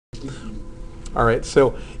All right,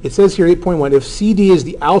 so it says here 8.1, if CD is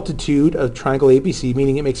the altitude of triangle ABC,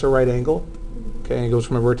 meaning it makes a right angle, okay, and it goes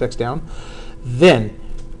from a vertex down, then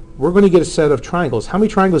we're going to get a set of triangles. How many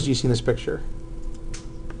triangles do you see in this picture?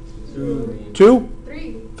 Two?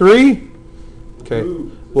 Three? Okay.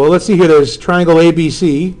 Well, let's see here. There's triangle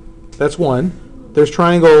ABC. That's one. There's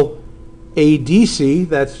triangle ADC.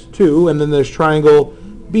 That's two. And then there's triangle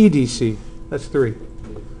BDC. That's three.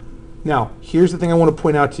 Now, here's the thing I want to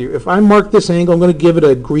point out to you. If I mark this angle, I'm going to give it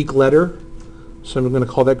a Greek letter. So I'm going to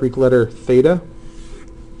call that Greek letter theta.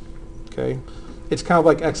 Okay. It's kind of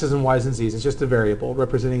like x's and y's and z's. It's just a variable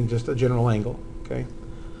representing just a general angle. Okay.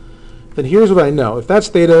 Then here's what I know. If that's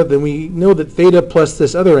theta, then we know that theta plus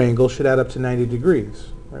this other angle should add up to 90 degrees.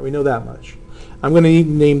 Right? We know that much. I'm going to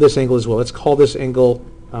name this angle as well. Let's call this angle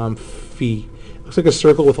phi. Looks like a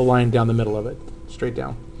circle with a line down the middle of it, straight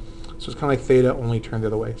down. So it's kind of like theta, only turned the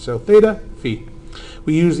other way. So theta, phi.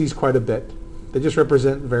 We use these quite a bit. They just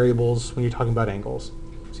represent variables when you're talking about angles.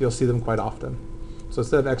 So you'll see them quite often. So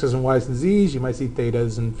instead of x's and y's and z's, you might see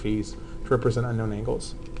thetas and phis to represent unknown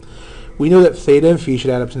angles. We know that theta and phi should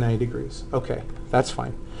add up to 90 degrees. Okay, that's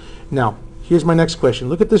fine. Now, here's my next question.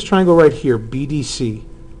 Look at this triangle right here, BDC.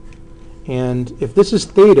 And if this is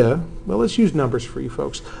theta, well, let's use numbers for you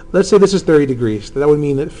folks. Let's say this is 30 degrees. That would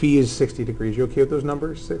mean that phi is 60 degrees. You okay with those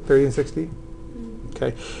numbers, 30 and 60?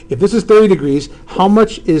 Okay. If this is 30 degrees, how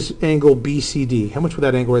much is angle BCD? How much would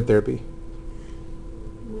that angle right there be?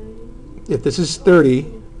 If this is 30,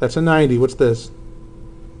 that's a 90. What's this?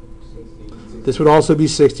 This would also be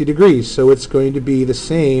 60 degrees. So it's going to be the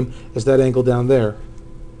same as that angle down there.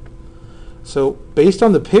 So based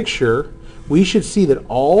on the picture, we should see that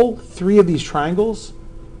all three of these triangles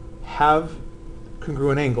have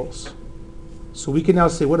congruent angles. So we can now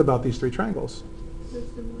say, what about these three triangles?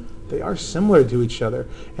 They are similar to each other.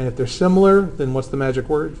 And if they're similar, then what's the magic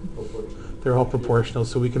word? They're all proportional,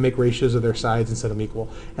 so we can make ratios of their sides and set them equal.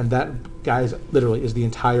 And that, guys, literally is the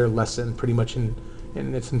entire lesson, pretty much in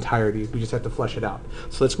its entirety. We just have to flesh it out.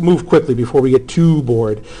 So let's move quickly before we get too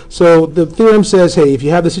bored. So the theorem says, hey, if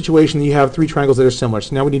you have the situation, you have three triangles that are similar.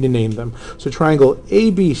 So now we need to name them. So triangle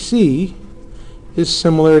ABC is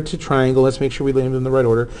similar to triangle, let's make sure we name them in the right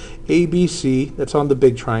order, ABC, that's on the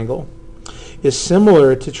big triangle, is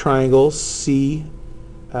similar to triangle CBD,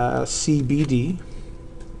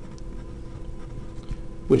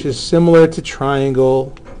 which is similar to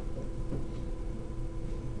triangle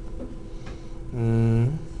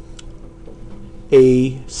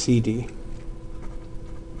ACD.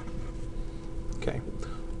 Okay,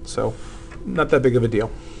 so not that big of a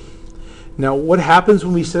deal. Now, what happens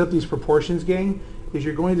when we set up these proportions, gang, is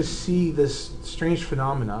you're going to see this strange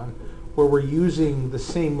phenomenon where we're using the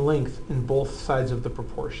same length in both sides of the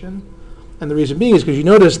proportion. And the reason being is because you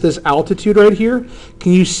notice this altitude right here.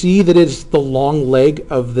 Can you see that it's the long leg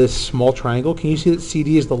of this small triangle? Can you see that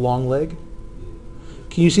CD is the long leg?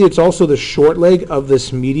 Can you see it's also the short leg of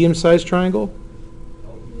this medium-sized triangle?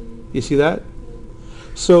 You see that?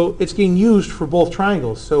 So it's being used for both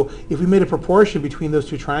triangles. So if we made a proportion between those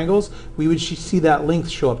two triangles, we would see that length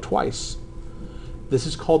show up twice. This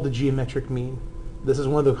is called the geometric mean. This is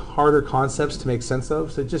one of the harder concepts to make sense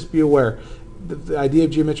of, so just be aware. The idea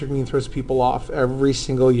of geometric mean throws people off every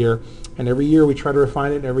single year, and every year we try to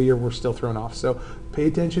refine it, and every year we're still thrown off. So pay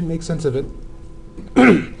attention, make sense of it.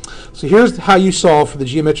 So here's how you solve for the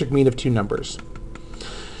geometric mean of two numbers.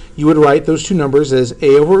 You would write those two numbers as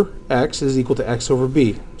a over x is equal to x over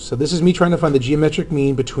b. So this is me trying to find the geometric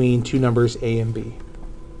mean between two numbers a and b.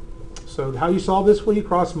 So how you solve this? Well, you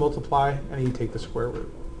cross multiply and you take the square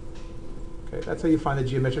root. Okay, that's how you find the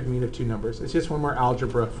geometric mean of two numbers. It's just one more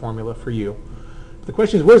algebra formula for you. The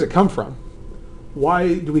question is, where does it come from?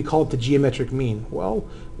 Why do we call it the geometric mean? Well,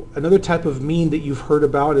 another type of mean that you've heard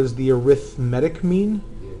about is the arithmetic mean.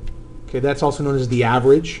 Okay, that's also known as the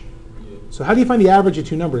average. So how do you find the average of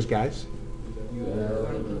two numbers, guys?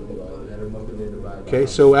 Okay,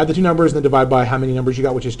 so add the two numbers and then divide by how many numbers you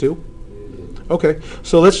got, which is 2? Okay,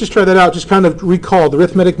 so let's just try that out. Just kind of recall the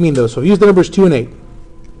arithmetic mean, though. So use the numbers 2 and 8.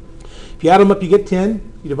 If you add them up, you get 10.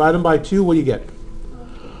 You divide them by 2, what do you get?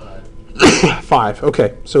 5.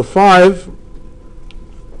 Okay, so 5,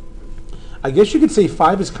 I guess you could say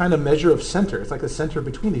 5 is kind of a measure of center. It's like the center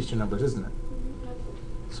between these two numbers, isn't it?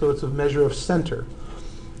 So it's a measure of center.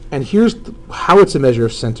 And here's how it's a measure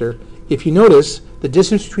of center. If you notice, the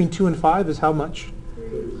distance between 2 and 5 is how much?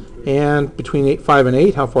 3. And between 5 and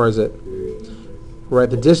 8, how far is it? 3. Right,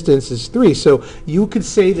 the distance is 3. So you could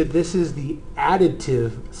say that this is the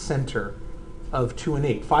additive center of 2 and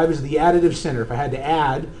 8. 5 is the additive center. If I had to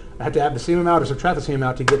add, I have to add the same amount or subtract the same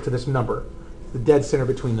amount to get to this number. The dead center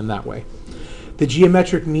between them that way. The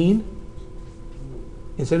geometric mean,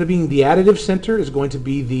 instead of being the additive center, is going to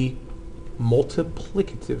be the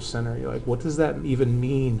multiplicative center. You're like, what does that even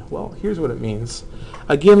mean? Well, here's what it means.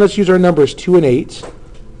 Again, let's use our numbers 2 and 8.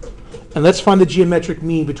 And let's find the geometric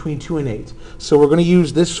mean between 2 and 8. So we're going to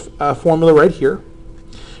use this formula right here.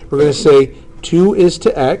 We're going to say 2 is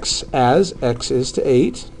to x as x is to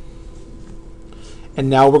 8. And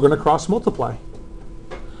now we're going to cross multiply.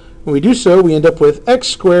 When we do so, we end up with x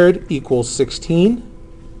squared equals 16.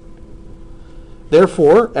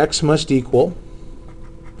 Therefore, x must equal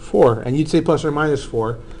 4. And you'd say plus or minus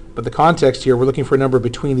 4, but the context here, we're looking for a number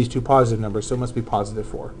between these two positive numbers, so it must be positive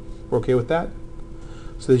 4. We're okay with that?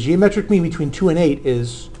 So the geometric mean between 2 and 8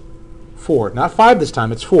 is 4. Not 5 this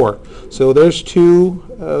time, it's 4. So there's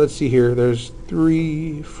 2, let's see here, there's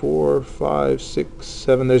 3, 4, 5, 6,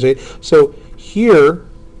 7, there's 8. So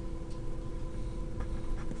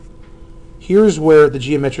here's where the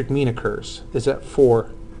geometric mean occurs, is at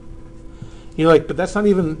 4. You're like, but that's not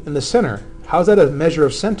even in the center. How's that a measure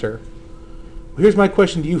of center? Well, here's my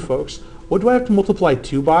question to you folks. What do I have to multiply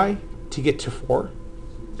 2 by to get to 4?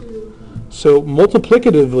 2. So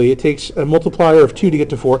multiplicatively, it takes a multiplier of 2 to get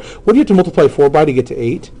to 4. What do you have to multiply 4 by to get to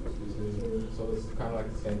 8? 2. So it's kind of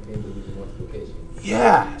like the same thing with the multiplication.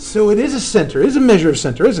 Yeah, so it is a center. It is a measure of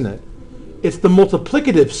center, isn't it? It's the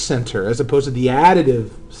multiplicative center as opposed to the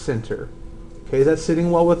additive center. Okay, is that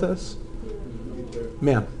sitting well with us?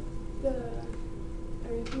 Ma'am? The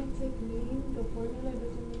arithmetic mean, the formula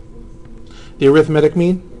doesn't make sense to me. The arithmetic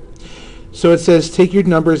mean? So it says take your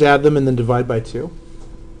numbers, add them, and then divide by 2.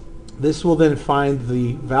 This will then find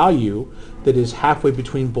the value that is halfway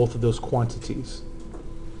between both of those quantities.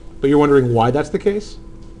 But you're wondering why that's the case?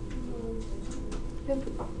 Wait,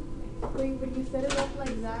 but you set it up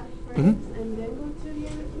like that first Mhm. and then go to the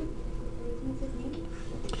arithmetic mean?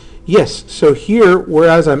 Yes, so here,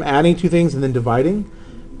 whereas I'm adding 2 things and then dividing,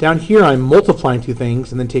 down here I'm multiplying 2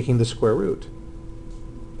 things and then taking the square root.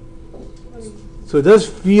 So it does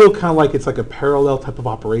feel kind of like it's like a parallel type of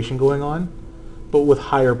operation going on, but with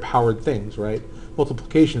higher powered things, right?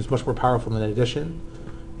 Multiplication is much more powerful than addition,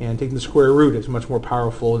 and taking the square root is much more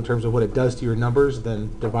powerful in terms of what it does to your numbers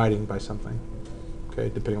than dividing by something.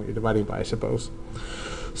 Okay, depending on what you're dividing by, I suppose.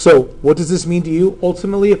 So what does this mean to you?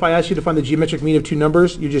 Ultimately, if I ask you to find the geometric mean of 2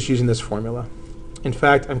 numbers, you're just using this formula. In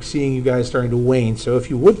fact, I'm seeing you guys starting to wane, so if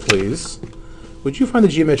you would please, would you find the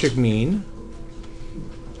geometric mean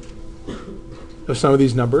of some of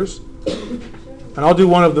these numbers? And I'll do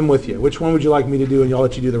one of them with you. Which one would you like me to do, and I'll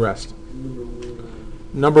let you do the rest?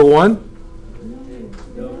 Number 1?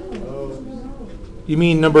 You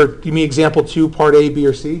mean example 2, part A, B,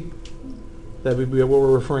 or C? That would be what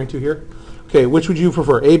we're referring to here? Okay, which would you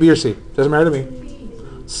prefer, A, B, or C? Doesn't matter to me.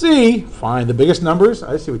 C. Fine. The biggest numbers?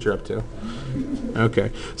 I see what you're up to.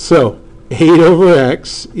 Okay, so 8 over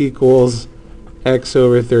x equals x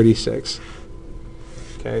over 36.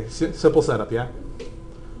 Okay, simple setup, yeah?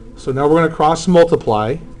 So now we're going to cross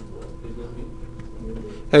multiply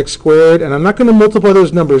x squared, and I'm not going to multiply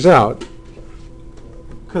those numbers out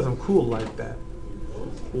because I'm cool like that.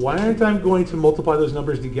 Why aren't I going to multiply those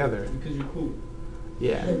numbers together? Because you're cool.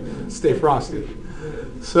 Yeah, stay frosty.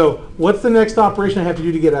 So what's the next operation I have to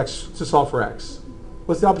do to get x, to solve for x?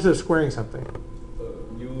 What's the opposite of squaring something?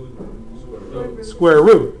 Square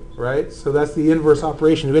root, right? So that's the inverse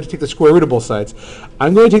operation. We have to take the square root of both sides.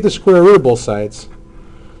 I'm going to take the square root of both sides.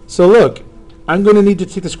 So look, I'm going to need to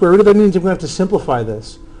take the square root of that. Means I'm going to have to simplify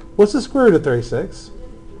this. What's the square root of 36?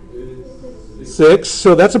 6.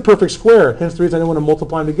 So that's a perfect square. Hence the reason I didn't want to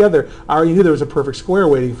multiply them together. I already knew there was a perfect square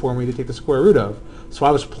waiting for me to take the square root of. So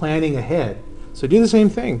I was planning ahead. So do the same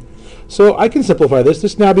thing. So I can simplify this.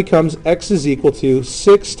 This now becomes x is equal to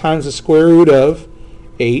 6 times the square root of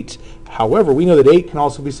 8. However, we know that 8 can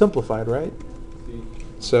also be simplified, right?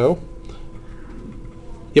 So,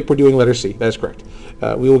 yep, we're doing letter C. That is correct.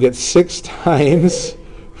 We will get 6 times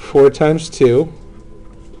 4 times 2.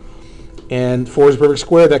 And 4 is a perfect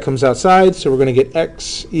square. That comes outside. So we're going to get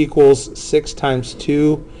x equals 6 times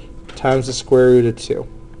 2 times the square root of 2.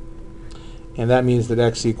 And that means that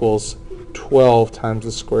x equals 12 times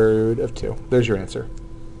the square root of 2. There's your answer.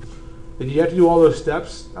 Did you have to do all those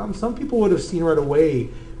steps? Some people would have seen right away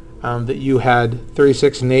that you had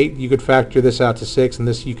 36 and 8. You could factor this out to 6, and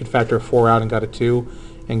this you could factor 4 out and got a 2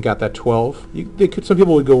 and got that 12. Some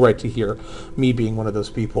people would go right to here, me being one of those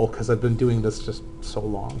people, because I've been doing this just so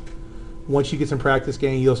long. Once you get some practice,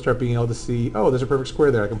 gang, you'll start being able to see, oh, there's a perfect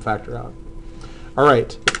square there I can factor out. All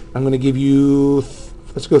right, I'm going to give you,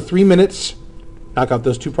 let's go 3 minutes. Knock out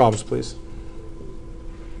those 2 problems, please.